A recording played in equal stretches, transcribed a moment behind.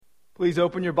Please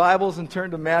open your Bibles and turn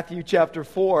to Matthew chapter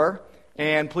 4,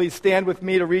 and please stand with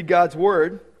me to read God's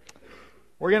Word.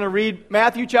 We're going to read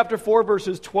Matthew chapter 4,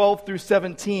 verses 12 through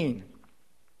 17.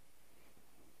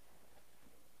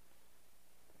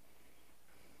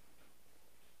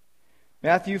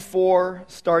 Matthew 4,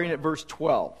 starting at verse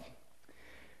 12.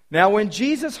 Now when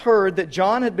Jesus heard that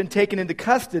John had been taken into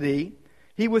custody,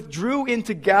 he withdrew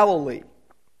into Galilee,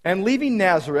 and leaving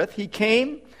Nazareth, he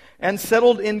came and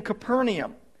settled in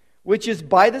Capernaum, which is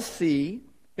by the sea,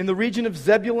 in the region of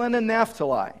Zebulun and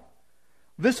Naphtali.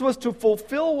 This was to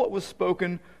fulfill what was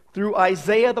spoken through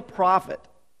Isaiah the prophet.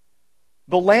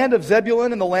 The land of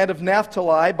Zebulun and the land of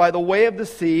Naphtali, by the way of the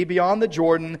sea, beyond the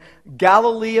Jordan,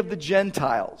 Galilee of the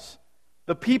Gentiles.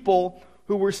 The people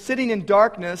who were sitting in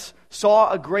darkness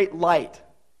saw a great light.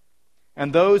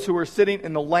 And those who were sitting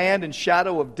in the land and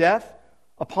shadow of death,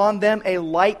 upon them a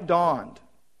light dawned.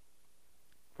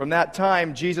 From that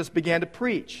time Jesus began to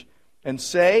preach and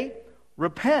say,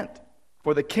 "Repent,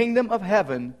 for the kingdom of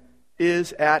heaven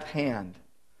is at hand."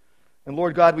 And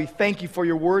Lord God, we thank you for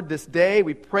your word this day.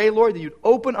 We pray, Lord, that you'd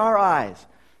open our eyes,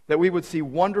 that we would see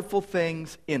wonderful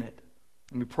things in it.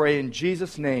 And we pray in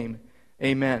Jesus' name,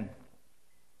 amen.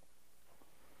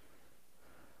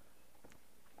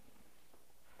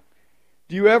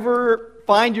 Do you ever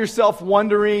find yourself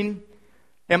wondering,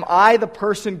 am I the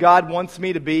person God wants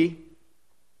me to be?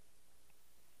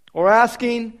 Or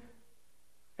asking,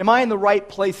 am I in the right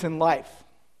place in life?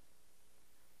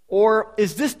 Or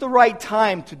is this the right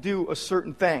time to do a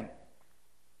certain thing?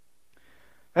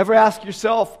 Ever ask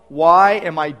yourself, why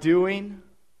am I doing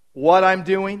what I'm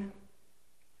doing?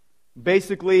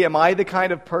 Basically, am I the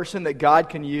kind of person that God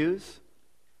can use?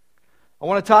 I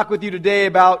want to talk with you today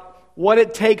about what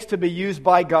it takes to be used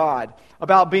by God,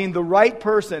 about being the right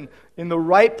person in the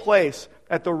right place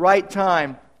at the right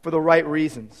time for the right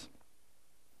reasons.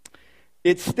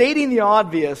 It's stating the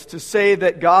obvious to say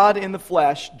that God in the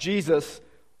flesh, Jesus,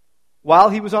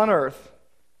 while he was on earth,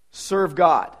 served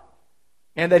God,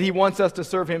 and that he wants us to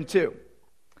serve him too.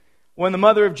 When the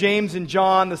mother of James and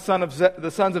John, the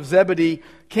sons of Zebedee,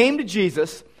 came to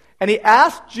Jesus, and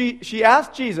she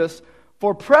asked Jesus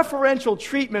for preferential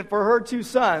treatment for her two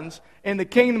sons in the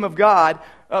kingdom of God,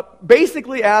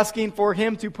 basically asking for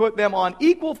him to put them on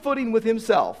equal footing with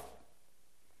himself.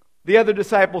 The other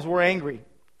disciples were angry.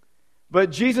 But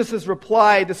Jesus'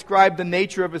 reply described the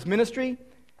nature of his ministry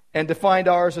and defined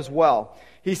ours as well.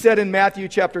 He said in Matthew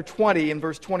chapter 20 and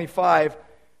verse 25,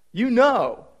 "You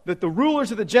know that the rulers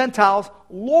of the Gentiles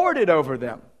lord it over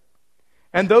them,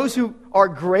 and those who are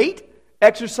great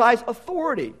exercise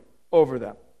authority over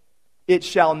them. It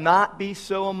shall not be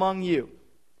so among you.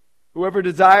 Whoever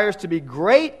desires to be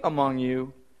great among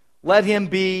you, let him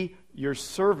be your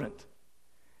servant.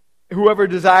 Whoever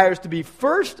desires to be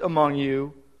first among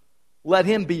you, let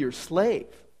him be your slave.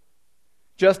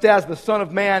 Just as the Son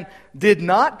of Man did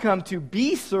not come to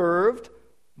be served,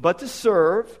 but to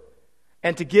serve,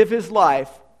 and to give his life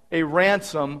a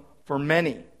ransom for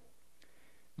many."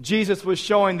 Jesus was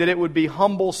showing that it would be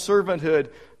humble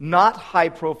servanthood, not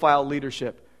high-profile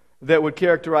leadership, that would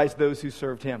characterize those who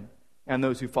served him and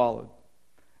those who followed.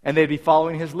 And they'd be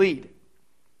following his lead.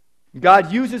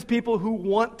 God uses people who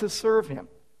want to serve him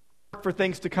for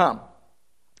things to come.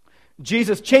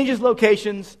 Jesus changes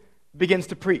locations, begins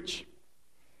to preach.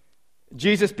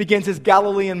 Jesus begins his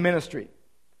Galilean ministry.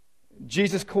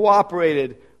 Jesus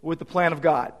cooperated with the plan of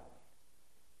God.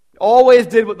 Always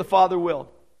did what the Father willed.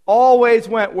 Always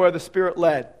went where the Spirit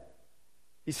led.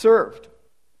 He served.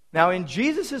 Now in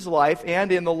Jesus' life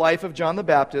and in the life of John the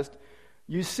Baptist,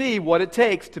 you see what it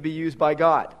takes to be used by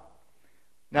God.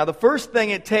 Now the first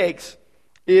thing it takes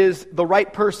is the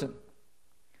right person.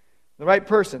 The right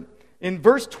person. In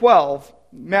verse 12,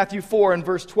 Matthew 4 and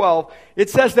verse 12, it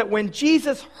says that when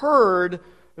Jesus heard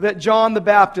that John the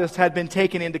Baptist had been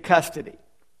taken into custody.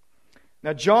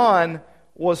 Now John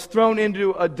was thrown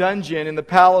into a dungeon in the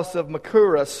palace of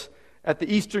Machaerus at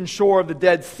the eastern shore of the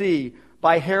Dead Sea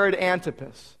by Herod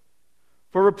Antipas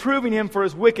for reproving him for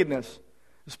his wickedness,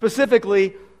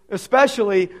 especially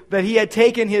that he had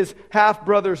taken his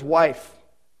half-brother's wife.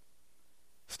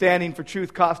 Standing for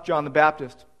truth cost John the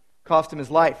Baptist, cost him his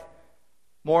life.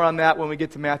 More on that when we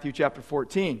get to Matthew chapter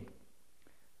 14.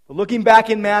 But looking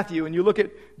back in Matthew, and you look at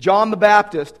John the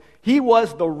Baptist, he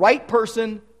was the right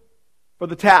person for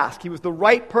the task. He was the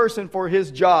right person for his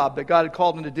job that God had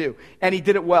called him to do. And he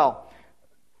did it well.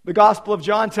 The Gospel of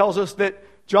John tells us that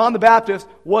John the Baptist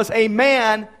was a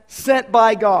man sent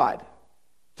by God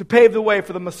to pave the way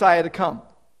for the Messiah to come.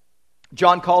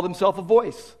 John called himself a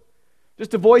voice.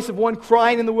 Just a voice of one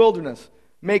crying in the wilderness.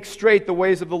 Make straight the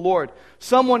ways of the Lord.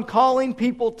 Someone calling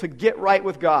people to get right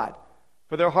with God.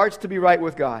 for their hearts to be right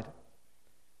with God.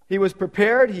 He was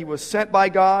prepared, he was sent by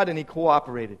God, and he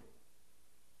cooperated.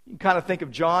 You can kind of think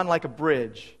of John like a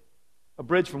bridge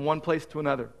from one place to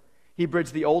another. He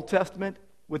bridged the Old Testament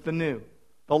with the New.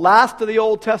 The last of the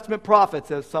Old Testament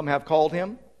prophets, as some have called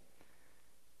him,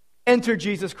 entered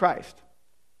Jesus Christ.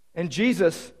 And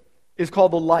Jesus is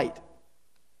called the light.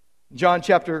 John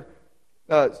chapter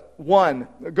 1.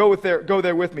 Go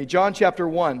there with me. John chapter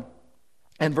 1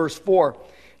 and verse 4.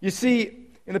 You see,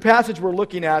 in the passage we're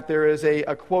looking at, there is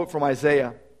a quote from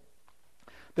Isaiah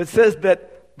that says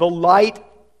that the light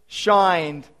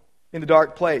shined in the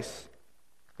dark place.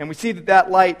 And we see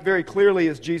that light very clearly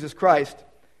is Jesus Christ.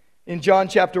 In John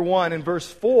chapter 1 and verse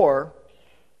 4,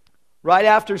 right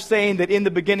after saying that in the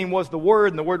beginning was the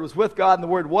Word, and the Word was with God, and the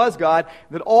Word was God,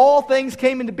 that all things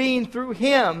came into being through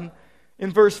Him, in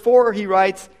verse 4 he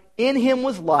writes, in Him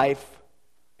was life,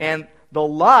 and the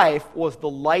life was the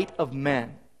light of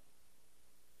men.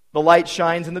 The light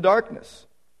shines in the darkness,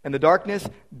 and the darkness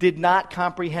did not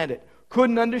comprehend it,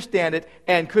 couldn't understand it,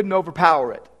 and couldn't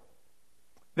overpower it.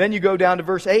 Then you go down to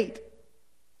verse 8.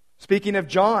 Speaking of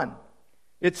John,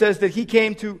 it says that he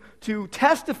came to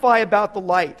testify about the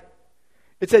light.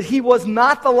 It says he was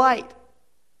not the light,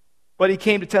 but he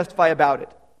came to testify about it.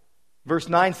 Verse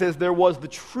 9 says there was the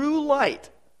true light,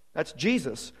 that's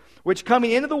Jesus, which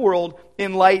coming into the world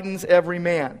enlightens every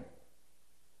man.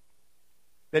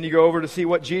 Then you go over to see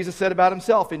what Jesus said about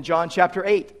himself in John chapter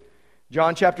 8.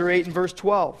 John chapter 8 and verse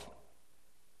 12.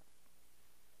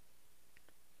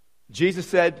 Jesus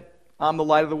said, I'm the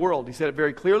light of the world. He said it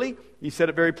very clearly. He said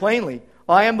it very plainly.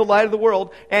 I am the light of the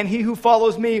world, and he who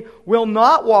follows me will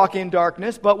not walk in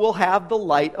darkness, but will have the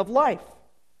light of life.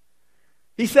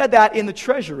 He said that in the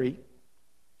treasury,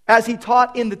 as he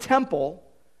taught in the temple,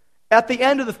 at the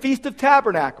end of the Feast of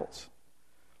Tabernacles,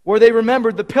 where they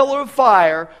remembered the pillar of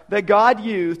fire that God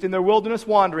used in their wilderness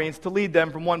wanderings to lead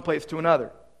them from one place to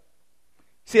another.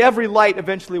 See, every light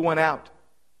eventually went out.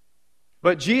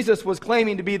 But Jesus was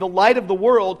claiming to be the light of the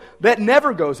world that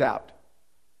never goes out.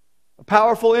 A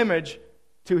powerful image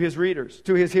to his readers,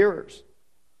 to his hearers.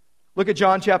 Look at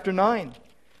John chapter 9.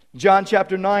 John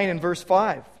chapter 9 and verse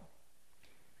 5.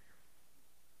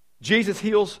 Jesus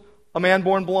heals a man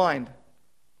born blind.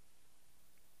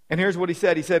 And here's what he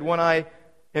said. He said, when I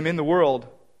am in the world,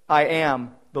 I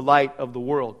am the light of the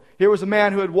world. Here was a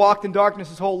man who had walked in darkness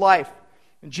his whole life.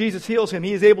 And Jesus heals him.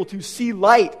 He is able to see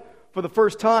light for the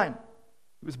first time.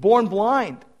 He was born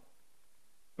blind.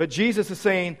 But Jesus is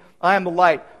saying, I am the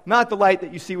light. Not the light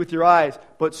that you see with your eyes,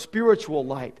 but spiritual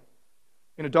light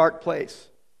in a dark place.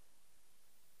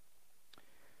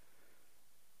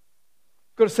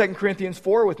 Go to 2 Corinthians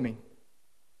 4 with me.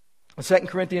 2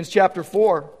 Corinthians chapter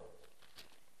 4.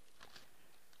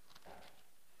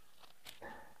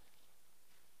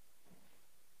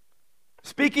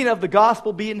 Speaking of the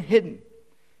gospel being hidden, it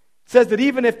says that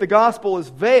even if the gospel is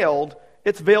veiled,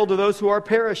 it's veiled to those who are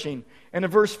perishing. And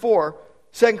in verse 4,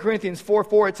 2 Corinthians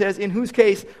 4:4, it says, in whose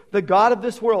case the God of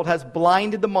this world has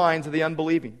blinded the minds of the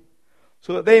unbelieving,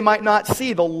 so that they might not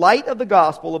see the light of the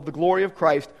gospel of the glory of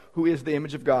Christ, who is the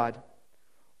image of God.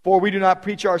 For we do not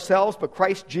preach ourselves, but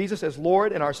Christ Jesus as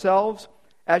Lord, and ourselves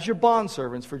as your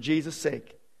bondservants for Jesus'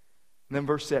 sake. And then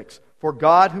verse 6, for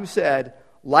God who said,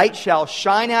 light shall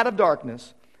shine out of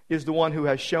darkness, is the one who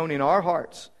has shone in our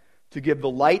hearts to give the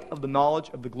light of the knowledge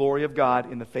of the glory of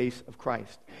God in the face of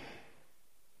Christ.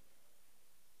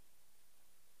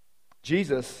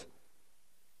 Jesus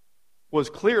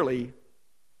was clearly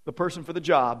the person for the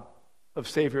job of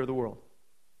Savior of the world.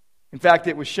 In fact,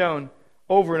 it was shown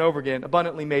over and over again,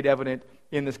 abundantly made evident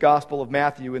in this Gospel of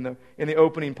Matthew, in the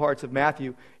opening parts of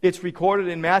Matthew. It's recorded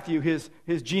in Matthew his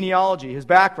genealogy, his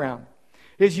background,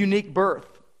 his unique birth,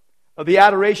 of the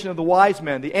adoration of the wise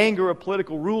men, the anger of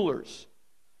political rulers,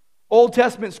 Old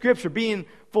Testament scripture being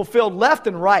fulfilled left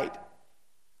and right.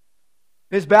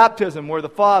 His baptism, where the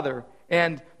Father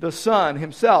and the Son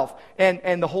himself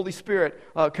and the Holy Spirit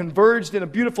converged in a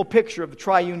beautiful picture of the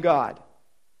triune God.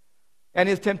 And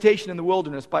his temptation in the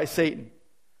wilderness by Satan,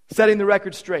 setting the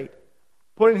record straight,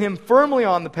 putting him firmly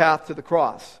on the path to the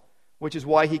cross, which is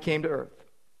why he came to earth.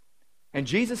 And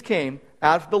Jesus came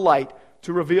out of the light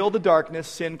to reveal the darkness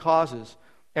sin causes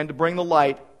and to bring the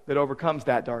light that overcomes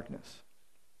that darkness.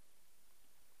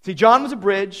 See, John was a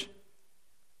bridge,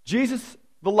 Jesus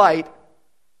the light,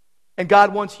 and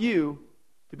God wants you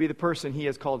to be the person he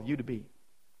has called you to be.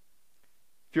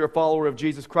 If you're a follower of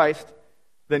Jesus Christ,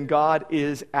 then God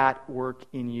is at work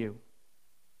in you.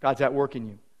 God's at work in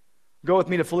you. Go with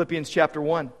me to Philippians chapter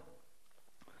 1.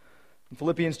 In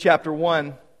Philippians chapter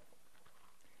 1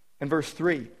 and verse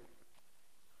 3.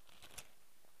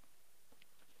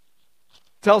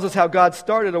 tells us how God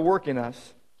started a work in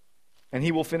us, and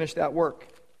He will finish that work.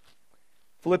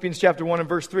 Philippians chapter 1 and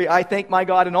verse 3, I thank my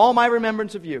God in all my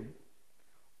remembrance of you,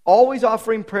 always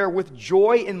offering prayer with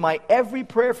joy in my every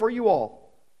prayer for you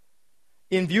all,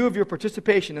 in view of your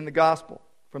participation in the gospel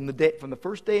from the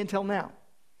first day until now.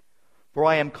 For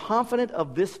I am confident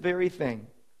of this very thing,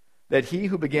 that He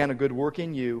who began a good work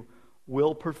in you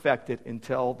will perfect it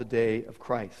until the day of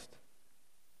Christ.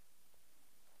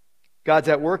 God's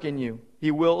at work in you.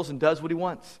 He wills and does what He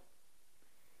wants.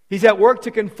 He's at work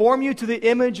to conform you to the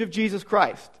image of Jesus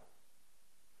Christ.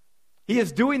 He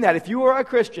is doing that. If you are a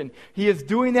Christian, He is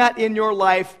doing that in your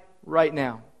life right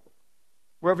now.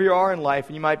 Wherever you are in life,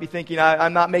 and you might be thinking,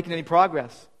 I'm not making any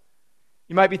progress.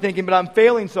 You might be thinking, but I'm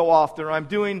failing so often, or I'm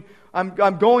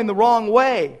going the wrong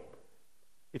way.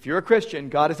 If you're a Christian,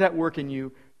 God is at work in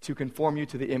you to conform you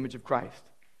to the image of Christ.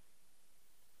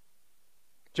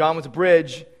 John was a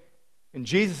bridge, and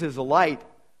Jesus is a light.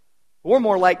 We're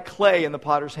more like clay in the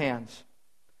potter's hands.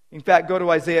 In fact, go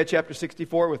to Isaiah chapter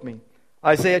 64 with me.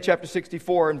 Isaiah chapter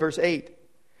 64 and verse 8.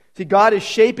 See, God is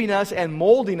shaping us and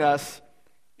molding us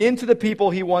into the people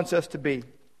He wants us to be.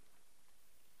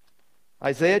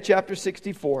 Isaiah chapter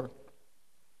 64.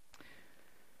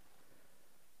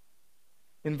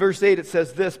 In verse 8 it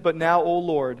says this, But now, O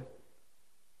Lord,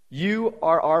 you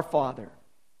are our Father.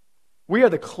 We are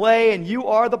the clay and you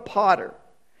are the potter.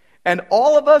 And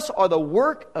all of us are the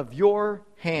work of your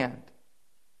hand.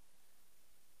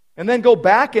 And then go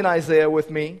back in Isaiah with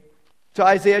me to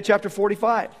Isaiah chapter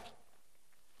 45.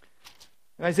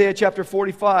 In Isaiah chapter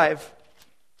 45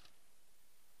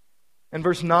 and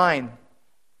verse 9.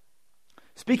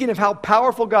 Speaking of how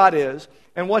powerful God is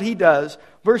and what He does,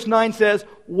 verse 9 says,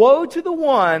 Woe to the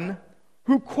one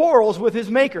who quarrels with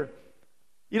his maker.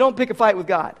 You don't pick a fight with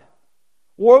God.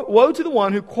 Woe to the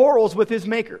one who quarrels with his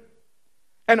maker.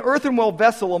 An earthenware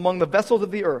vessel among the vessels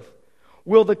of the earth.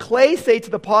 Will the clay say to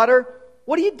the potter,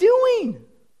 What are you doing?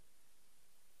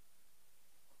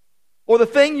 Or the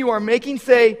thing you are making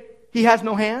say, He has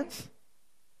no hands?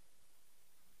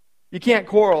 You can't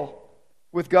quarrel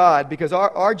with God, because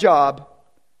our job,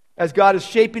 as God is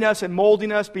shaping us and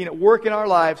molding us, being at work in our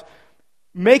lives,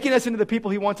 making us into the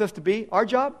people He wants us to be, our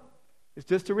job is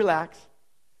just to relax,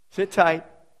 sit tight,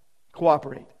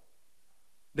 cooperate.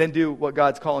 Then do what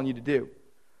God's calling you to do.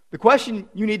 The question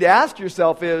you need to ask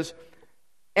yourself is,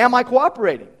 am I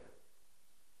cooperating?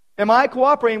 Am I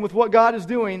cooperating with what God is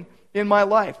doing in my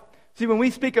life? See, when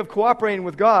we speak of cooperating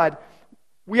with God,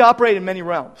 we operate in many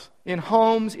realms. In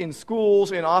homes, in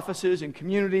schools, in offices, in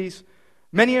communities,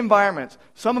 many environments,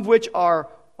 some of which are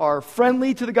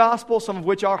friendly to the gospel, some of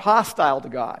which are hostile to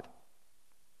God.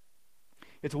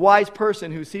 It's a wise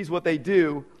person who sees what they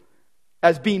do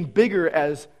as being bigger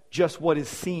as just what is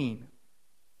seen.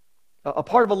 A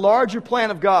part of a larger plan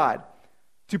of God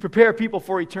to prepare people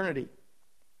for eternity.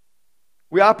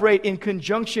 We operate in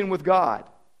conjunction with God,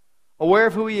 aware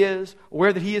of who He is,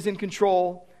 aware that He is in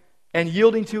control, and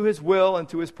yielding to His will and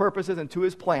to His purposes and to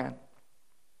His plan.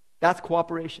 That's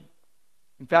cooperation.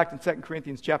 In fact, in 2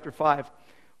 Corinthians chapter 5,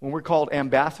 when we're called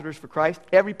ambassadors for Christ,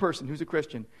 every person who's a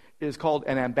Christian is called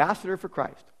an ambassador for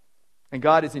Christ. And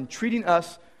God is entreating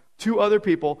us to other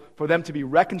people for them to be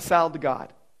reconciled to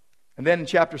God. And then in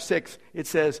chapter 6, it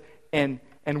says, and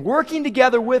working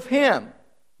together with Him,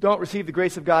 don't receive the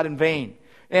grace of God in vain.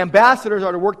 Ambassadors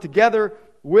are to work together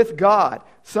with God.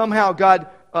 Somehow God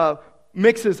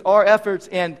mixes our efforts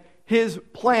and His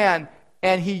plan,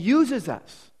 and He uses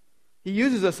us. He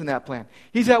uses us in that plan.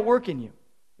 He's at work in you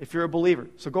if you're a believer.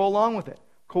 So go along with it.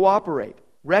 Cooperate.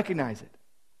 Recognize it.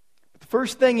 But the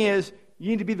first thing is, you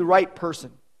need to be the right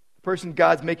person. The person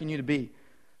God's making you to be.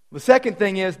 The second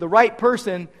thing is, the right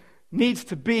person needs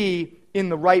to be in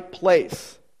the right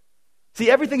place. See,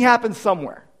 everything happens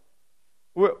somewhere.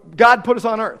 God put us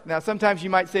on earth. Now, sometimes you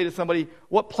might say to somebody,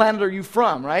 what planet are you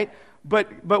from, right? But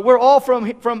we're all from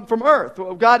earth.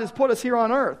 God has put us here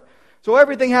on earth. So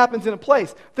everything happens in a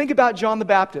place. Think about John the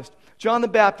Baptist. John the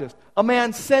Baptist, a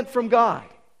man sent from God.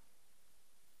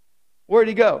 Where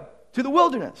did he go? To the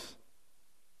wilderness.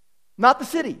 Not the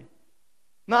city.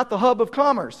 Not the hub of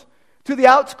commerce. To the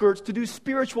outskirts to do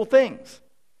spiritual things.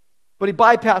 But he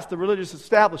bypassed the religious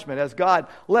establishment as God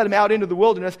led him out into the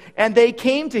wilderness, and they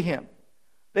came to him.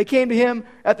 They came to him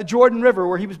at the Jordan River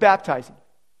where he was baptizing.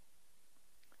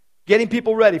 Getting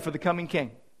people ready for the coming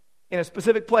king in a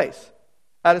specific place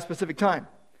at a specific time.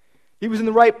 He was in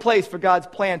the right place for God's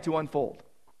plan to unfold.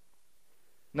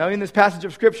 Now, in this passage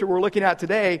of Scripture we're looking at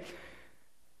today,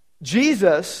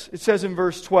 Jesus, it says in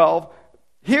verse 12,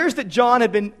 hears that John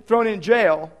had been thrown in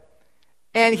jail,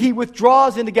 and he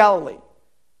withdraws into Galilee.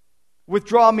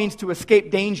 Withdraw means to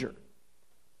escape danger.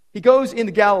 He goes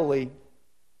into Galilee,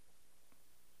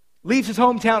 leaves his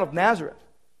hometown of Nazareth,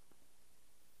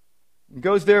 and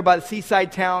goes there by the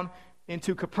seaside town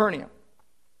into Capernaum,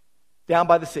 down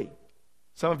by the sea.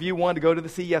 Some of you wanted to go to the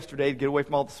sea yesterday to get away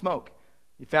from all the smoke.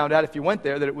 You found out if you went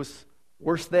there that it was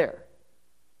worse there.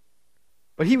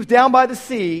 But he was down by the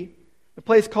sea, a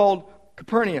place called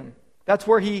Capernaum. That's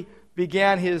where he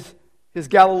began his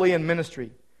Galilean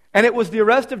ministry. And it was the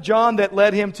arrest of John that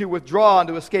led him to withdraw and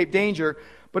to escape danger,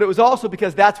 but it was also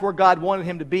because that's where God wanted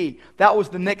him to be. That was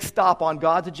the next stop on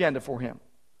God's agenda for him.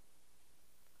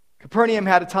 Capernaum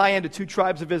had a tie-in to two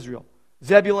tribes of Israel,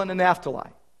 Zebulun and Naphtali.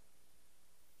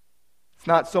 It's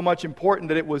not so much important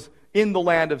that it was in the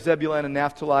land of Zebulun and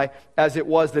Naphtali as it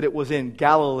was that it was in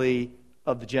Galilee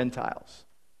of the Gentiles.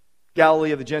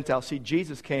 Galilee of the Gentiles. See,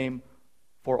 Jesus came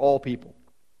for all people.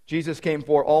 Jesus came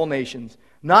for all nations.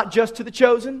 Not just to the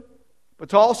chosen, but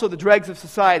to also the dregs of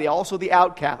society, also the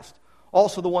outcast,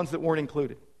 also the ones that weren't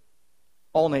included.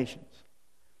 All nations.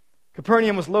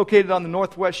 Capernaum was located on the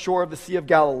northwest shore of the Sea of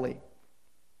Galilee.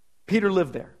 Peter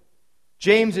lived there.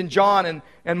 James and John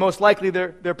and most likely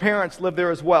their parents lived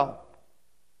there as well.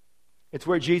 It's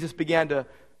where Jesus began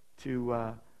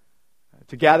to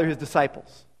gather his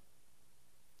disciples.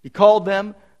 He called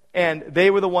them, and they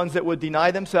were the ones that would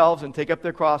deny themselves and take up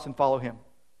their cross and follow him.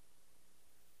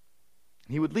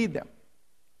 He would lead them.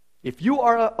 If you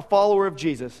are a follower of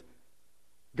Jesus,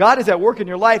 God is at work in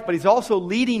your life, but he's also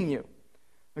leading you.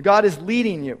 God is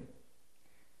leading you.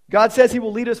 God says he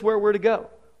will lead us where we're to go.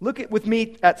 Look with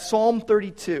me at Psalm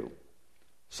 32.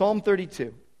 Psalm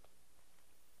 32.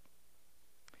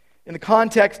 In the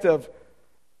context of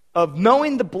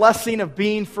knowing the blessing of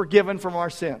being forgiven from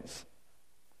our sins.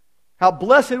 How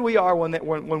blessed we are when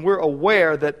we're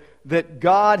aware that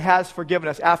God has forgiven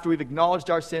us after we've acknowledged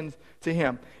our sins to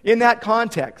him. In that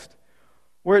context,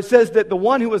 where it says that the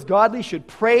one who is godly should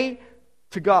pray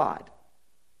to God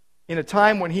in a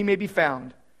time when he may be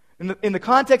found. In the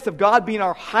context of God being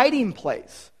our hiding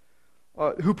place,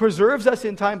 who preserves us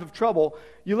in times of trouble,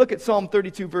 you look at Psalm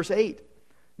 32, verse 8.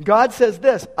 God says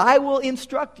this, I will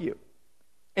instruct you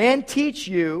and teach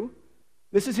you.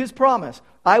 This is his promise.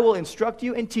 I will instruct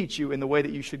you and teach you in the way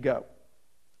that you should go.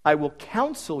 I will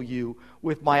counsel you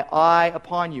with my eye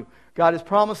upon you. God is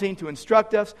promising to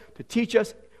instruct us, to teach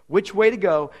us which way to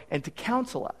go, and to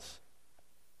counsel us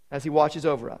as he watches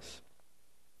over us.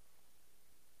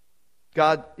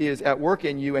 God is at work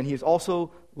in you, and he is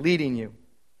also leading you.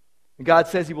 And God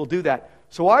says he will do that.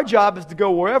 So our job is to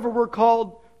go wherever we're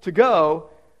called to go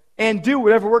and do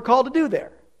whatever we're called to do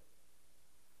there.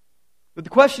 But the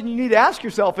question you need to ask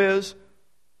yourself is,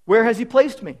 where has he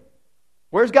placed me?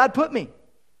 Where's God put me?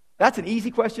 That's an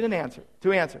easy question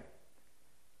to answer.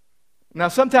 Now,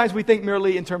 sometimes we think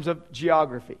merely in terms of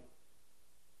geography.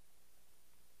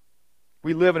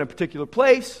 We live in a particular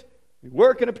place. We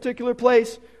work in a particular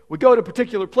place. We go to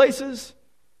particular places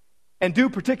and do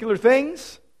particular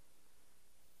things.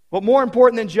 But more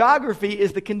important than geography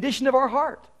is the condition of our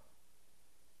heart.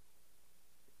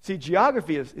 See,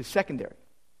 geography is secondary.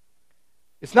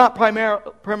 It's not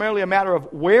primarily a matter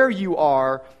of where you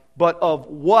are, but of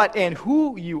what and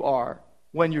who you are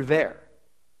when you're there.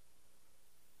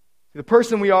 The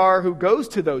person we are who goes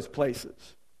to those places.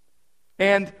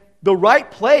 And the right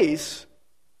place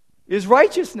is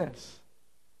righteousness.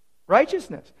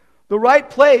 Righteousness. The right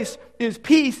place is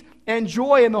peace and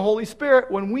joy in the Holy Spirit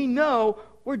when we know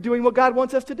we're doing what God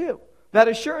wants us to do. That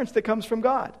assurance that comes from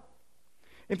God.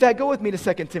 In fact, go with me to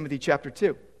 2 Timothy chapter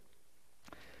 2.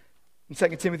 In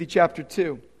 2 Timothy chapter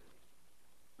 2,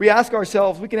 we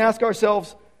can ask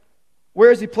ourselves, where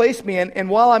has he placed me? And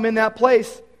while I'm in that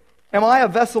place, am I a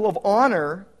vessel of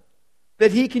honor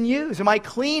that he can use? Am I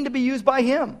clean to be used by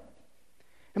him?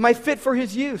 Am I fit for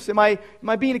his use? Am I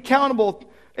being accountable?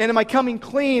 And am I coming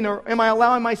clean? Or am I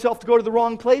allowing myself to go to the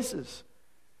wrong places?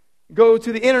 Go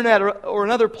to the internet or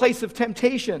another place of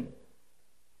temptation?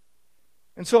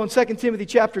 And so in 2 Timothy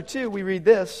chapter 2, we read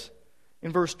this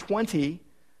in verse 20.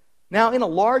 Now in a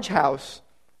large house,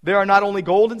 there are not only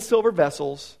gold and silver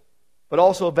vessels, but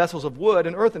also vessels of wood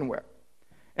and earthenware,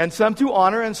 and some to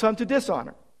honor and some to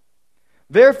dishonor.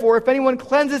 Therefore, if anyone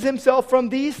cleanses himself from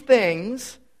these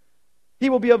things, he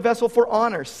will be a vessel for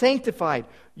honor, sanctified,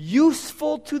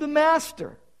 useful to the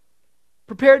master,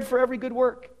 prepared for every good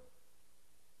work.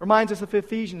 Reminds us of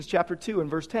Ephesians chapter 2 and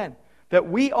verse 10, that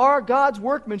we are God's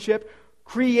workmanship,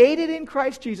 created in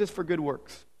Christ Jesus for good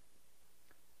works.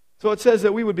 So it says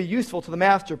that we would be useful to the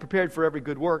master, prepared for every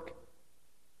good work.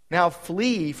 Now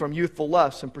flee from youthful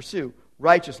lusts and pursue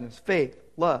righteousness, faith,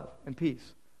 love, and peace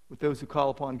with those who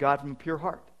call upon God from a pure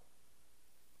heart.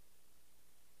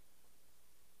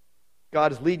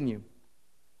 God is leading you.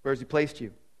 Where has He placed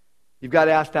you? You've got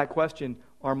to ask that question.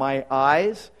 Are my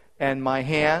eyes and my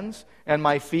hands and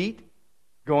my feet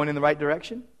going in the right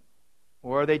direction?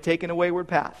 Or are they taking a wayward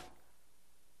path?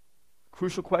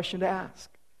 Crucial question to ask.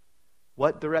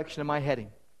 What direction am I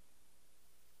heading?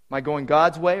 Am I going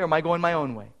God's way or am I going my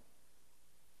own way?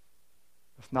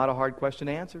 That's not a hard question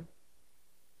to answer.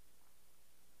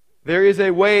 There is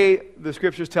a way, the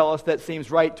Scriptures tell us, that seems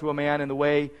right to a man, and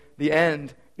the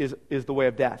end is the way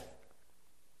of death.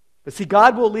 But see,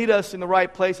 God will lead us in the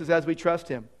right places as we trust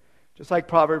Him. Just like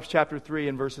Proverbs chapter 3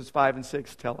 and verses 5 and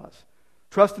 6 tell us.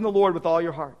 Trust in the Lord with all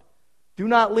your heart. Do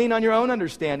not lean on your own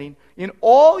understanding. In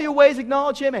all your ways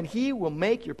acknowledge Him, and He will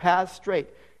make your paths straight.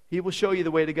 He will show you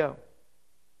the way to go.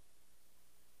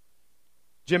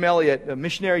 Jim Elliot, a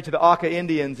missionary to the Auca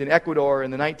Indians in Ecuador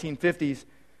in the 1950s,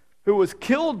 who was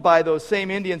killed by those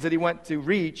same Indians that he went to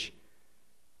reach,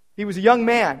 he was a young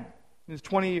man in his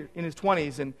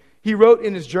 20s, and he wrote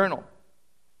in his journal.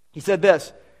 He said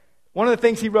this. One of the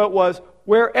things he wrote was,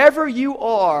 "Wherever you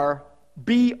are,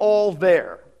 be all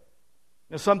there."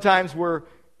 Now, sometimes we're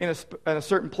in a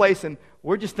certain place and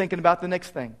we're just thinking about the next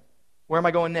thing. Where am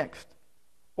I going next?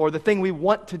 Or the thing we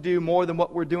want to do more than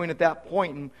what we're doing at that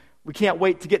point, and we can't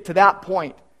wait to get to that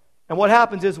point. And what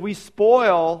happens is we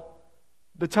spoil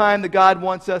the time that God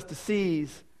wants us to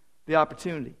seize the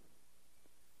opportunity.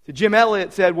 So Jim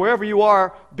Elliot said, wherever you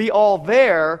are, be all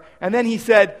there. And then he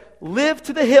said, live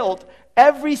to the hilt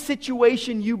every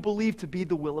situation you believe to be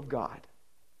the will of God.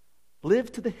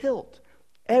 Live to the hilt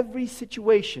every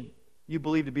situation you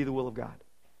believe to be the will of God.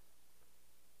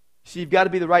 See, you've got to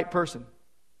be the right person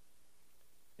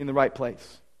in the right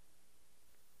place.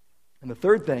 And the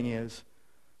third thing is,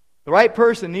 the right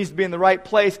person needs to be in the right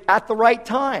place at the right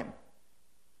time.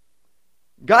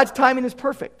 God's timing is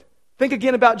perfect. Think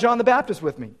again about John the Baptist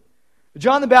with me.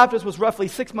 John the Baptist was roughly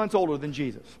 6 months older than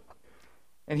Jesus.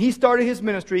 And he started his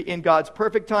ministry in God's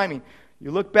perfect timing.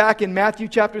 You look back in Matthew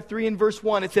chapter 3 and verse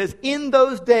 1, it says, in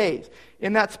those days,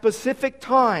 in that specific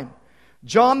time,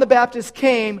 John the Baptist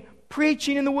came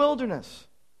preaching in the wilderness.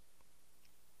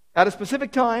 At a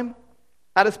specific time,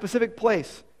 at a specific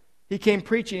place, he came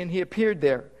preaching and he appeared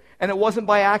there. And it wasn't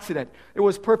by accident. It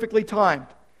was perfectly timed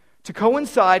to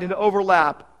coincide and to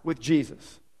overlap with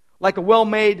Jesus. Like a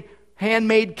well-made,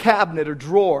 handmade cabinet or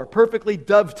drawer, perfectly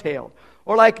dovetailed.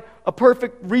 Or like a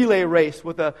perfect relay race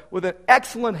with an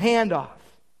excellent handoff.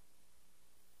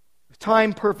 It was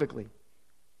timed perfectly.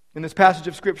 In this passage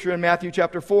of Scripture in Matthew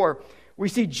chapter 4, we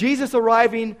see Jesus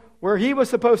arriving where He was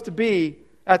supposed to be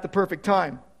at the perfect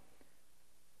time.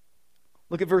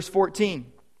 Look at verse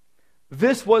 14.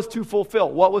 This was to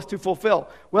fulfill. What was to fulfill?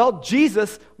 Well,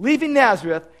 Jesus leaving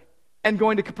Nazareth and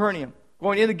going to Capernaum.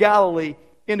 Going into Galilee,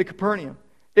 into Capernaum.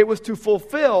 It was to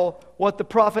fulfill what the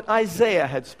prophet Isaiah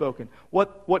had spoken.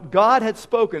 What God had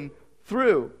spoken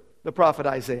through the prophet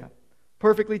Isaiah.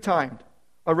 Perfectly timed.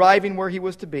 Arriving where He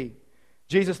was to be.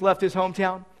 Jesus left His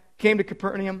hometown, came to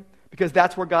Capernaum, because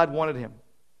that's where God wanted Him.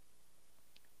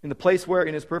 In the place where,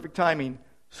 in His perfect timing,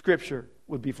 Scripture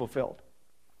would be fulfilled.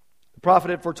 The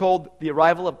prophet had foretold the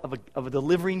arrival of a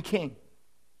delivering king,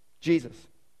 Jesus.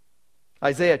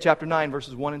 Isaiah chapter 9,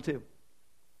 verses 1 and 2.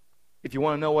 If you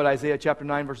want to know what Isaiah chapter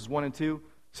 9, verses 1 and 2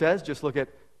 says, just look at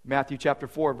Matthew chapter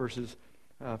 4, verses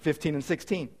 15 and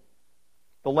 16.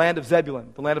 The land of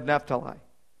Zebulun, the land of Naphtali,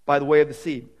 by the way of the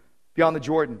sea, beyond the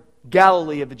Jordan,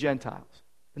 Galilee of the Gentiles.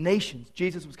 The nations.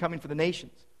 Jesus was coming for the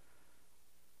nations.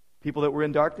 People that were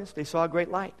in darkness, they saw a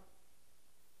great light.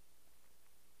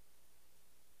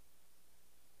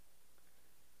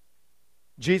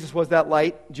 Jesus was that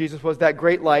light. Jesus was that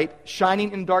great light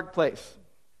shining in a dark place.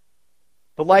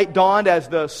 The light dawned as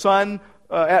the sun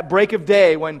at break of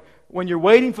day when you're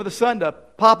waiting for the sun to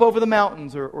pop over the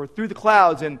mountains or through the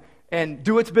clouds and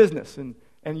do its business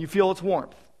and you feel its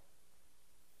warmth.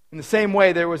 In the same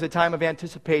way, there was a time of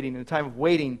anticipating and a time of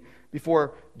waiting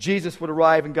before Jesus would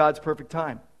arrive in God's perfect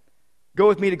time. Go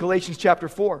with me to Galatians chapter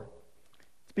 4.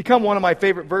 It's become one of my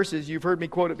favorite verses. You've heard me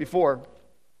quote it before.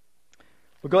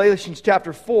 But Galatians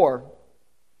chapter 4,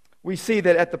 we see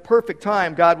that at the perfect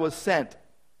time God was sent.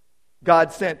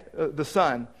 God sent the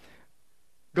Son.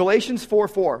 Galatians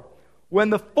 4:4.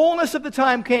 When the fullness of the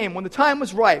time came, when the time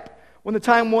was ripe, when the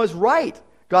time was right,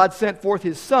 God sent forth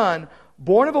His Son,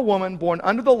 born of a woman, born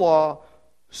under the law,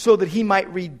 so that He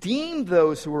might redeem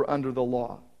those who were under the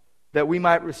law, that we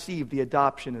might receive the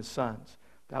adoption as sons.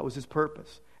 That was His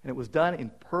purpose. And it was done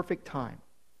in perfect time.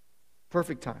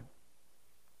 Perfect time.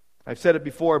 I've said it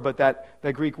before, but that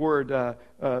Greek word,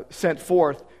 sent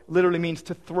forth, literally means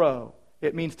to throw.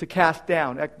 It means to cast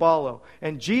down, ekbalo.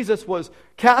 And Jesus was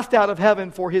cast out of heaven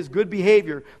for His good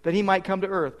behavior, that He might come to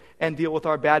earth and deal with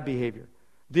our bad behavior.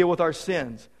 deal with our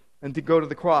sins and to go to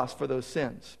the cross for those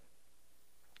sins.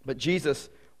 But Jesus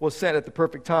was sent at the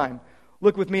perfect time.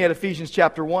 Look with me at Ephesians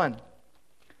chapter 1.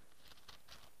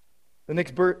 The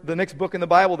next book in the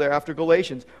Bible there after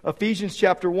Galatians. Ephesians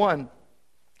chapter 1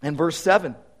 and verse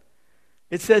 7.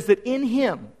 It says that in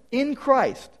Him, in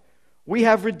Christ, we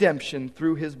have redemption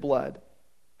through His blood,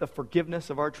 the forgiveness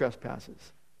of our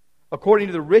trespasses, according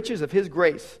to the riches of His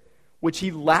grace, which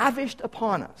He lavished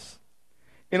upon us.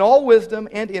 In all wisdom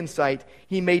and insight,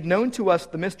 He made known to us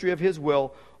the mystery of His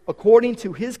will, according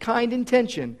to His kind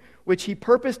intention, which He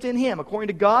purposed in Him, according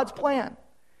to God's plan.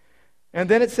 And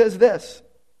then it says this,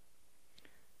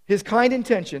 His kind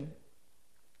intention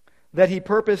that He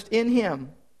purposed in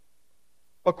Him,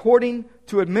 according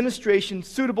to administration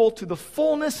suitable to the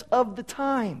fullness of the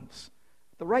times.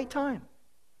 The right time.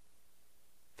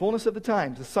 Fullness of the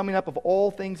times, the summing up of all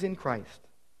things in Christ.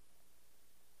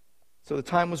 So the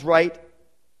time was right,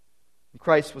 and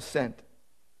Christ was sent.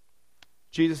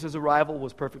 Jesus' arrival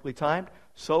was perfectly timed.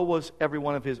 So was every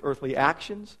one of His earthly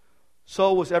actions.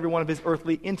 So was every one of His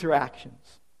earthly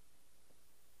interactions.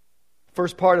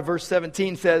 First part of verse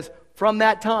 17 says, from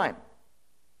that time.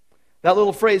 That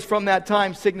little phrase, from that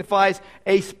time, signifies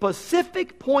a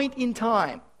specific point in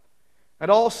time. And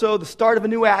also the start of a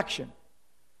new action.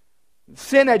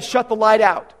 Sin had shut the light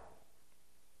out.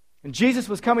 And Jesus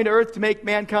was coming to earth to make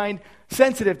mankind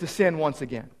sensitive to sin once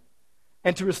again.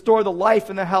 And to restore the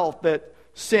life and the health that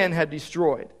sin had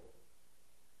destroyed.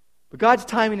 But God's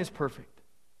timing is perfect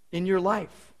in your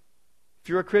life. If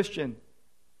you're a Christian,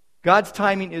 God's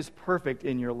timing is perfect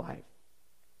in your life.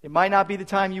 It might not be the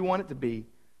time you want it to be,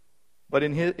 but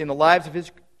in the lives of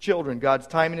His children, God's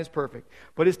timing is perfect.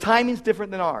 But His timing is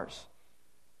different than ours,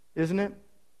 isn't it?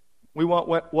 We want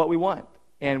what we want,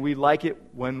 and we like it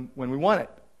when we want it.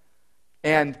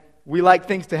 And we like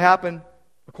things to happen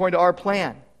according to our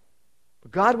plan.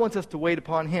 But God wants us to wait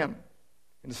upon Him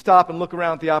and to stop and look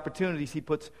around at the opportunities He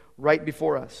puts right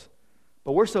before us.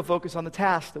 But we're so focused on the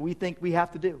task that we think we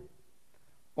have to do,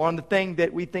 or on the thing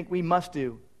that we think we must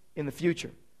do in the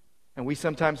future, and we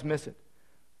sometimes miss it.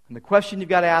 And the question you've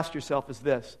got to ask yourself is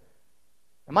this: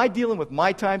 am I dealing with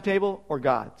my timetable or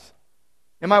God's?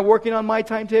 Am I working on my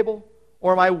timetable,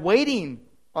 or am I waiting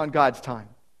on God's time?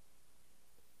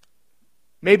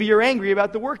 Maybe you're angry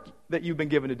about the work that you've been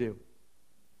given to do.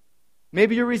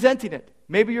 Maybe you're resenting it.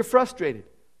 Maybe you're frustrated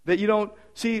that you don't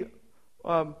see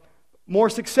more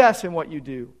success in what you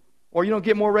do, or you don't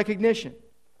get more recognition.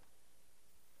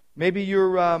 Maybe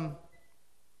you're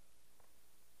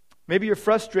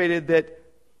frustrated that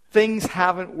things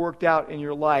haven't worked out in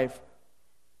your life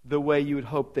the way you would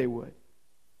hope they would.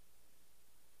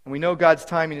 And we know God's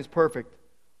timing is perfect.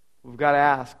 We've got to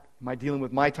ask, am I dealing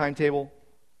with my timetable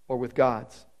or with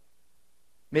God's?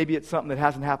 Maybe it's something that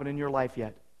hasn't happened in your life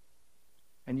yet,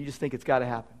 and you just think it's got to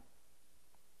happen.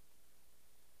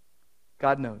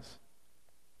 God knows.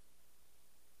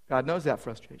 God knows that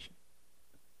frustration.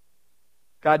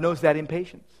 God knows that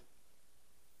impatience.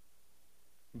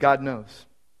 God knows.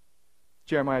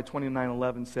 Jeremiah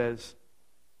 29:11 says,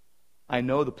 I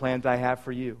know the plans I have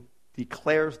for you,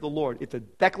 declares the Lord. It's a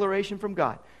declaration from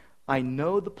God. I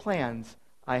know the plans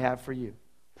I have for you.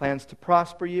 Plans to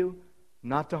prosper you,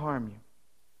 not to harm you.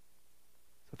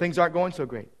 So things aren't going so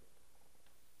great.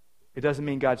 It doesn't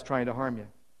mean God's trying to harm you.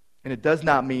 And it does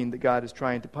not mean that God is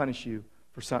trying to punish you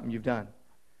for something you've done.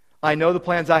 I know the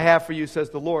plans I have for you,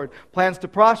 says the Lord. Plans to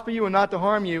prosper you and not to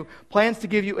harm you. Plans to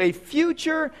give you a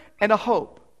future and a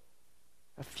hope.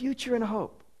 A future and a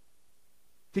hope.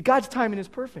 See, God's timing is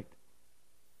perfect.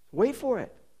 Wait for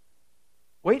it.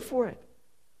 Wait for it.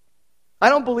 I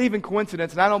don't believe in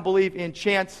coincidence, and I don't believe in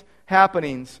chance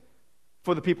happenings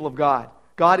for the people of God.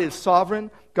 God is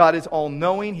sovereign. God is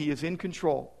all-knowing. He is in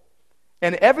control.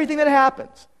 And everything that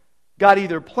happens, God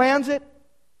either plans it,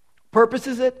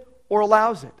 purposes it, or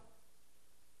allows it.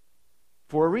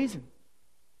 For a reason.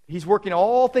 He's working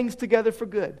all things together for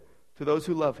good to those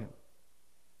who love Him.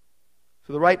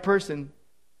 So the right person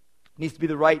needs to be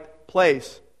the right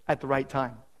place at the right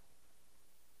time.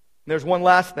 And there's one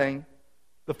last thing.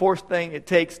 The fourth thing it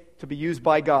takes to be used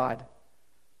by God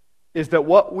is that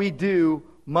what we do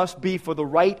must be for the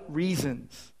right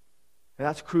reasons. And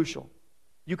that's crucial.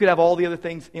 You could have all the other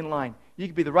things in line. You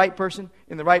could be the right person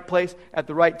in the right place at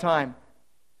the right time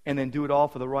and then do it all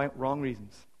for the wrong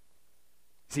reasons.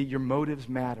 See, your motives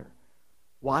matter.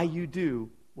 Why you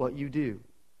do what you do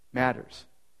matters.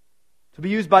 To be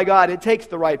used by God, it takes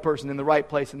the right person in the right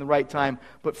place in the right time,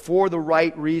 but for the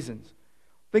right reasons.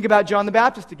 Think about John the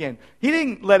Baptist again. He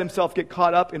didn't let himself get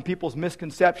caught up in people's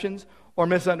misconceptions or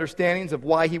misunderstandings of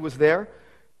why he was there.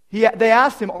 They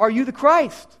asked him, "Are you the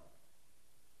Christ?"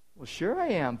 Well, sure I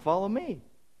am. Follow me.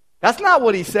 That's not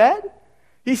what he said.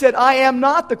 He said, I am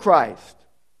not the Christ.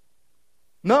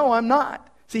 No, I'm not.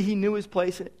 See, he knew his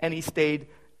place and he stayed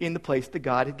in the place that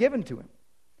God had given to him.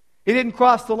 He didn't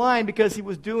cross the line because he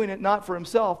was doing it not for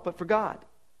himself, but for God.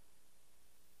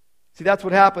 See, that's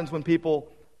what happens when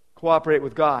people cooperate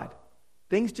with God.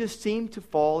 Things just seem to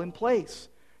fall in place.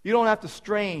 You don't have to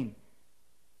strain.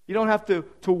 You don't have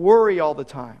to worry all the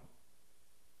time.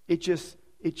 It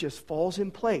just falls in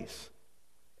place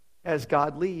as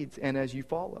God leads and as you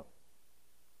follow.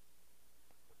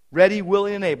 Ready,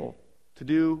 willing, and able to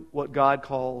do what God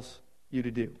calls you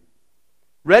to do.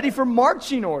 Ready for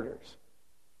marching orders.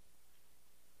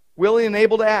 Willing and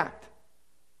able to act.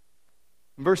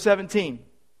 In verse 17,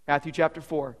 Matthew chapter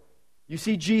 4, you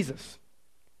see Jesus,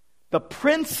 the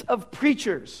Prince of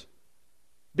Preachers,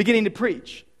 beginning to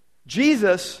preach.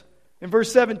 Jesus, in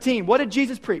verse 17, what did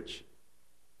Jesus preach?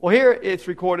 Well, here it's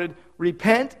recorded,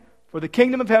 repent, for the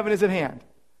kingdom of heaven is at hand.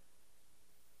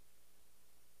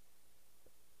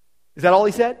 Is that all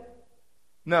he said?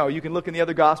 No, you can look in the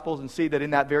other Gospels and see that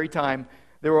in that very time,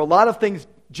 there were a lot of things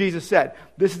Jesus said.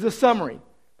 This is a summary,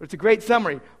 but it's a great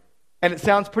summary. And it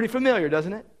sounds pretty familiar,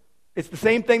 doesn't it? It's the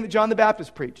same thing that John the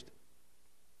Baptist preached.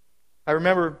 I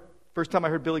remember first time I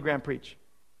heard Billy Graham preach.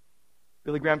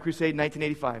 Billy Graham Crusade in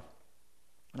 1985.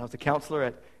 And I was a counselor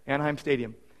at Anaheim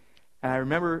Stadium. And I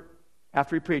remember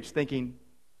after he preached thinking,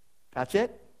 that's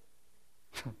it?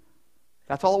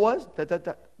 That's all it was?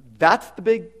 That's the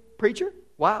big preacher?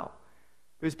 Wow.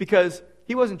 It was because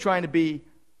he wasn't trying to be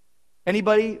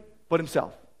anybody but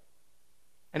himself.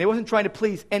 And he wasn't trying to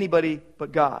please anybody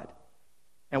but God.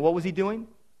 And what was he doing?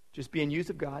 Just being used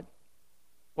of God.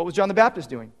 What was John the Baptist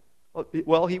doing?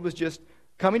 Well, he was just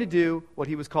coming to do what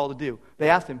he was called to do. They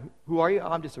asked him, who are you?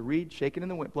 I'm just a reed shaking in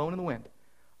the wind, blowing in the wind.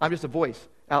 I'm just a voice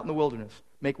out in the wilderness.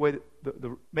 Make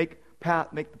the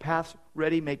paths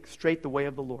ready, make straight the way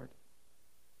of the Lord.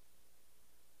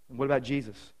 And what about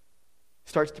Jesus? He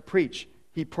starts to preach.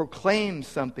 He proclaims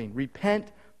something. Repent,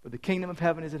 for the kingdom of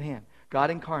heaven is at hand.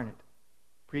 God incarnate,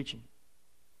 preaching.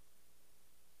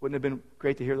 Wouldn't it have been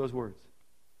great to hear those words?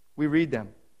 We read them.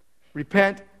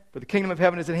 Repent, for the kingdom of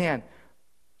heaven is at hand.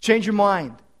 Change your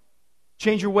mind.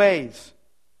 Change your ways.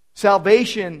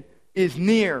 Salvation is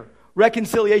near.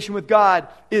 Reconciliation with God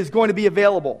is going to be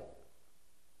available.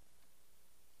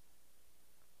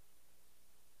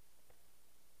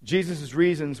 Jesus'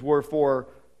 reasons were for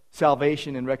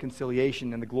salvation and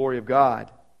reconciliation and the glory of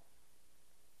God.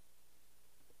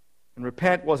 And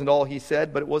repent wasn't all he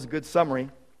said, but it was a good summary.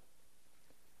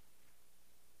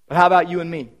 But how about you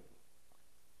and me?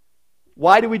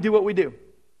 Why do we do what we do?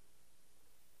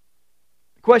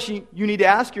 The question you need to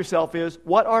ask yourself is,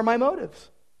 what are my motives?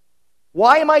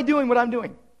 Why am I doing what I'm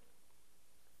doing?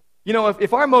 You know,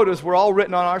 if our motives were all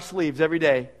written on our sleeves every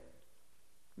day,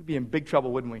 we'd be in big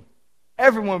trouble, wouldn't we?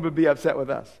 Everyone would be upset with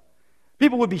us.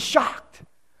 People would be shocked.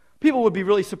 People would be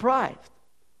really surprised.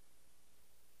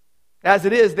 As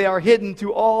it is, they are hidden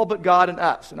to all but God and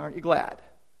us, and aren't you glad?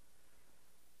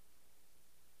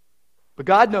 But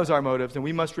God knows our motives, and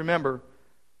we must remember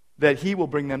that He will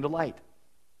bring them to light.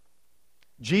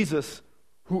 Jesus,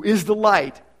 who is the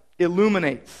light,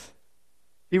 illuminates.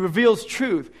 He reveals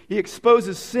truth. He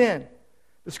exposes sin.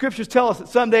 The Scriptures tell us that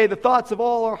someday the thoughts of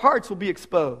all our hearts will be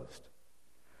exposed.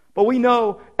 But we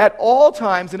know at all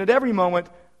times and at every moment,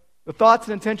 the thoughts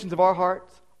and intentions of our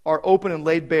hearts are open and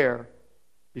laid bare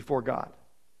before God.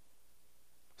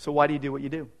 So why do you do what you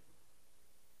do?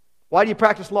 Why do you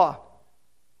practice law?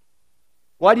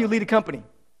 Why do you lead a company?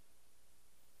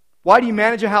 Why do you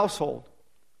manage a household?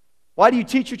 Why do you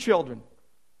teach your children?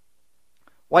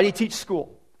 Why do you teach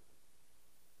school?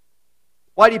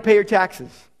 Why do you pay your taxes?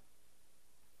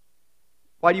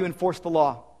 Why do you enforce the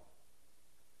law?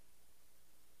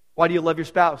 Why do you love your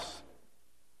spouse?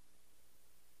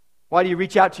 Why do you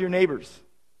reach out to your neighbors?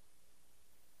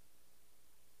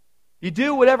 You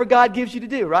do whatever God gives you to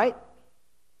do, right?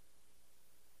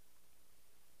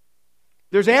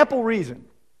 There's ample reason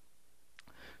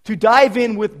to dive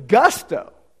in with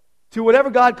gusto to whatever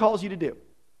God calls you to do.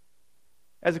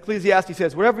 As Ecclesiastes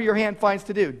says, whatever your hand finds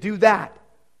to do that.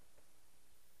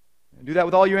 And do that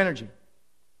with all your energy.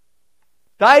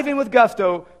 Dive in with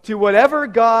gusto to whatever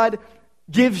God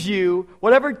gives you,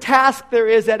 whatever task there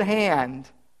is at hand,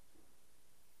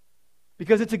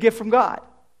 because it's a gift from God.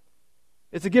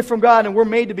 It's a gift from God, and we're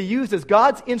made to be used as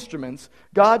God's instruments,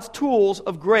 God's tools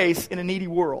of grace in a needy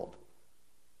world,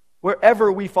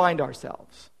 wherever we find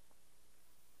ourselves.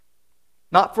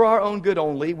 Not for our own good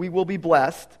only, we will be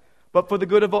blessed, but for the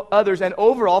good of others, and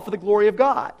overall for the glory of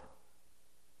God,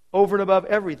 over and above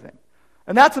everything.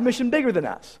 And that's a mission bigger than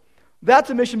us. That's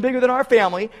a mission bigger than our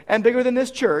family and bigger than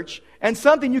this church, and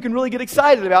something you can really get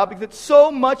excited about because it's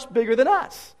so much bigger than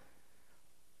us.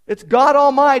 It's God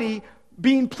Almighty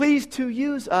being pleased to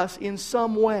use us in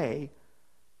some way.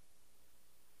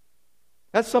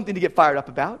 That's something to get fired up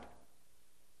about.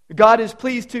 God is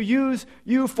pleased to use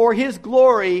you for His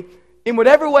glory in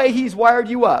whatever way He's wired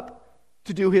you up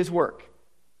to do His work.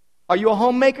 Are you a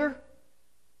homemaker?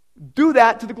 Do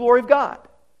that to the glory of God.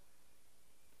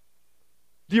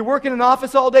 Do you work in an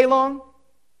office all day long?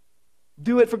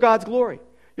 Do it for God's glory.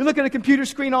 You look at a computer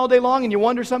screen all day long and you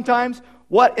wonder sometimes,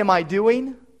 what am I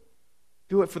doing?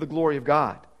 Do it for the glory of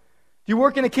God. Do you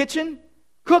work in a kitchen?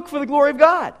 Cook for the glory of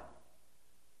God.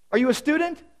 Are you a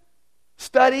student?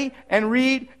 Study and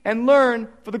read and learn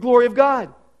for the glory of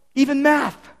God. Even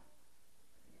math.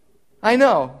 I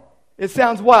know, it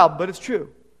sounds wild, but it's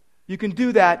true. You can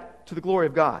do that to the glory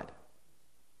of God.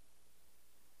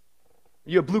 Are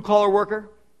you a blue-collar worker?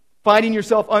 Finding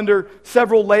yourself under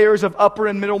several layers of upper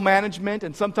and middle management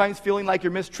and sometimes feeling like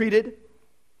you're mistreated?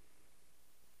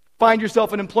 Find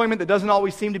yourself in employment that doesn't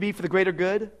always seem to be for the greater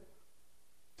good?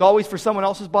 It's always for someone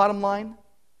else's bottom line?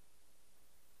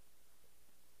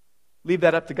 Leave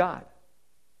that up to God.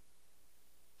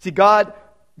 See, God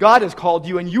has called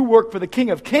you, and you work for the King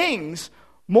of Kings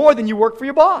more than you work for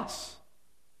your boss.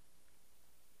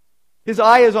 His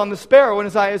eye is on the sparrow, and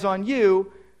His eye is on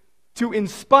you to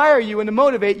inspire you and to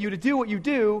motivate you to do what you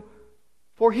do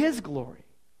for His glory,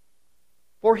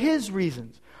 for His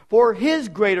reasons, for His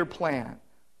greater plan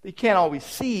that you can't always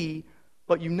see,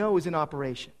 but you know is in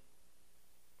operation.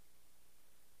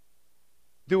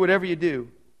 Do whatever you do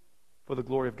for the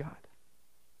glory of God.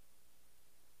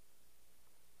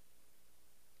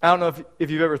 I don't know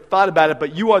if you've ever thought about it,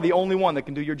 but you are the only one that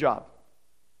can do your job.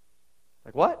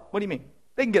 Like, what? What do you mean?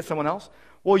 They can get someone else.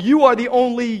 Well, you are the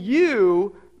only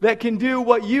you that can do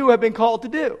what you have been called to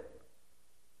do.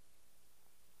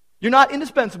 You're not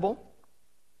indispensable.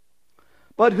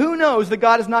 But who knows that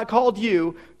God has not called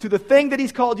you to the thing that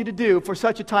He's called you to do for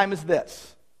such a time as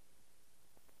this?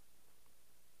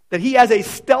 That He has a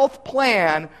stealth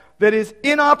plan that is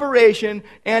in operation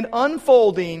and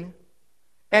unfolding,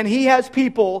 and He has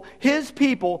people, His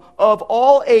people of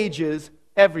all ages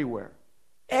everywhere.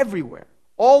 Everywhere.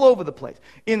 All over the place.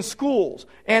 In schools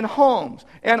and homes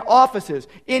and offices,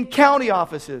 in county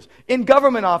offices, in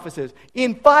government offices,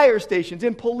 in fire stations,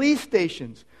 in police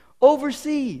stations,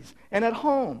 overseas and at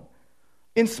home,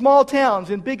 in small towns,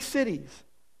 in big cities,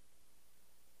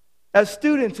 as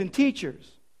students and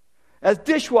teachers, as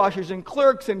dishwashers and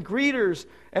clerks and greeters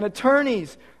and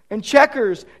attorneys and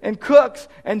checkers and cooks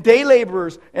and day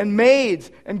laborers and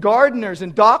maids and gardeners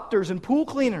and doctors and pool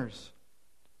cleaners,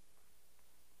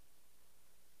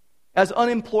 as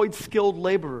unemployed skilled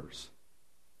laborers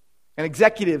and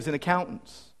executives and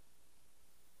accountants,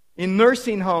 in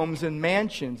nursing homes and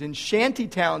mansions, in shanty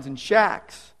towns and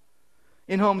shacks,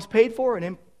 in homes paid for and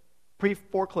in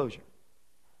pre-foreclosure.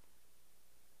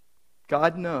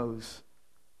 God knows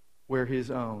where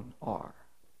His own are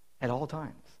at all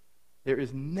times. There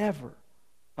is never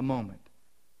a moment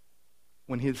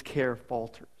when His care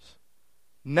falters.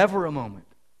 Never a moment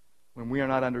when we are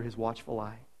not under His watchful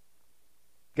eye.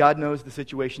 God knows the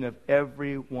situation of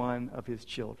every one of His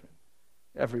children.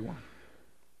 Everyone.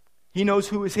 He knows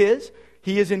who is His.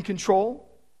 He is in control.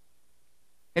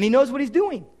 And He knows what He's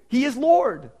doing. He is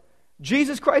Lord.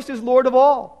 Jesus Christ is Lord of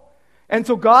all. And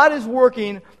so God is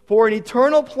working for an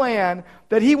eternal plan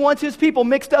that He wants His people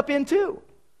mixed up in too.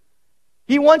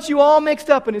 He wants you all mixed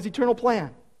up in His eternal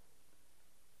plan.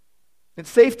 It's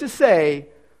safe to say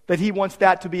that He wants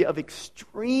that to be of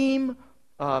extreme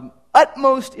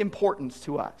utmost importance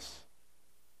to us.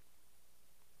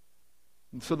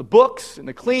 And so the books and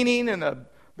the cleaning and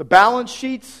the balance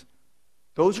sheets,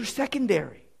 those are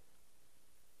secondary.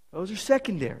 Those are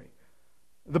secondary.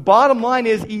 The bottom line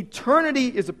is eternity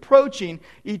is approaching,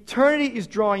 eternity is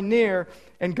drawing near,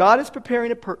 and God is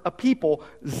preparing a people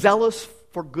zealous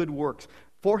for good works,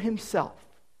 for Himself.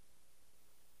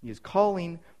 He is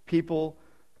calling people,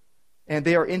 and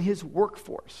they are in His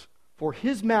workforce for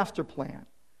His master plan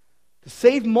to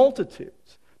save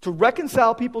multitudes, to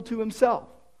reconcile people to Himself.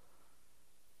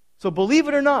 So believe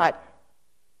it or not,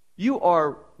 you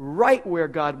are right where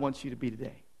God wants you to be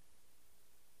today.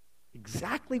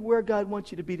 Exactly where God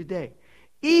wants you to be today.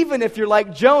 Even if you're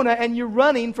like Jonah and you're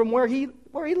running from where he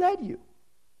led you.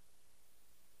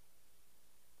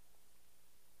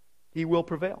 He will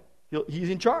prevail. He's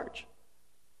in charge.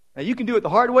 Now you can do it the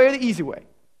hard way or the easy way.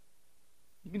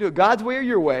 You can do it God's way or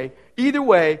your way. Either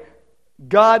way,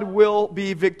 God will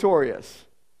be victorious.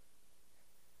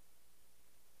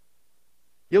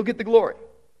 He'll get the glory.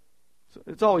 So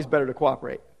it's always better to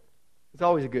cooperate. It's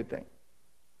always a good thing.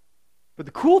 But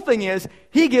the cool thing is,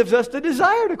 He gives us the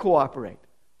desire to cooperate.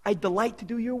 I delight to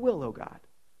do your will, O God.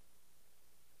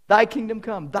 Thy kingdom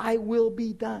come, thy will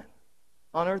be done,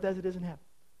 on earth as it is in heaven.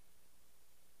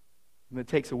 And it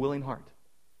takes a willing heart.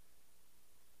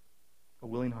 A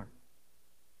willing heart.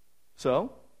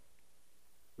 So,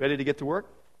 ready to get to work?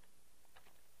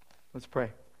 Let's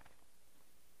pray.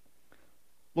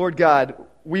 Lord God,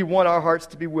 we want our hearts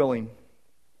to be willing.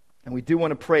 And we do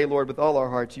want to pray, Lord, with all our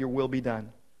hearts, your will be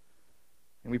done.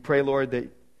 And we pray, Lord, that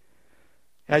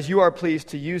as you are pleased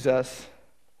to use us,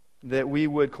 that we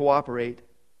would cooperate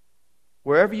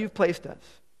wherever you've placed us.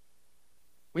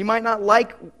 We might not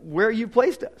like where you've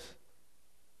placed us,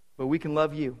 but we can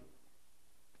love you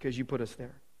because you put us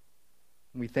there.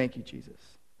 And we thank you, Jesus.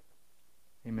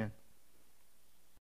 Amen.